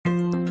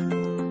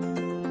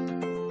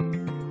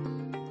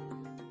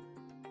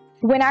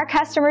When our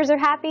customers are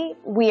happy,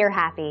 we are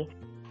happy.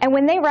 And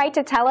when they write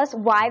to tell us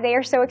why they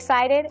are so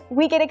excited,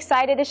 we get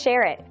excited to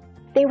share it.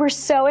 They were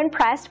so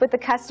impressed with the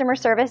customer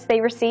service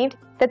they received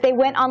that they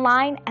went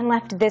online and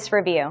left this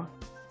review.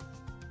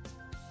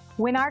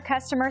 When our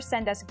customers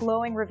send us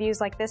glowing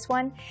reviews like this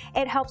one,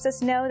 it helps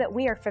us know that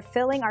we are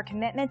fulfilling our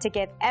commitment to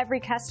give every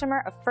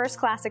customer a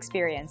first-class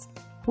experience.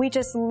 We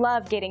just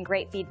love getting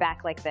great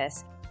feedback like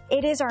this.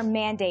 It is our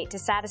mandate to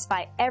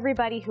satisfy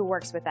everybody who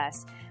works with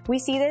us. We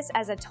see this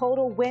as a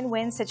total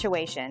win-win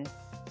situation.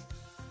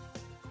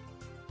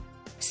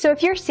 So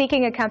if you're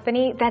seeking a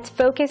company that's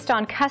focused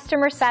on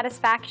customer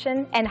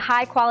satisfaction and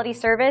high-quality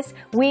service,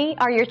 we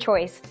are your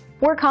choice.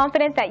 We're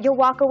confident that you'll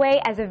walk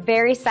away as a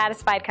very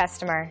satisfied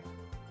customer.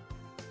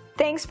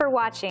 Thanks for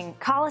watching.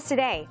 Call us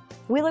today.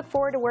 We look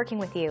forward to working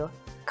with you.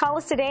 Call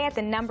us today at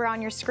the number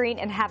on your screen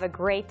and have a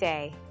great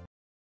day.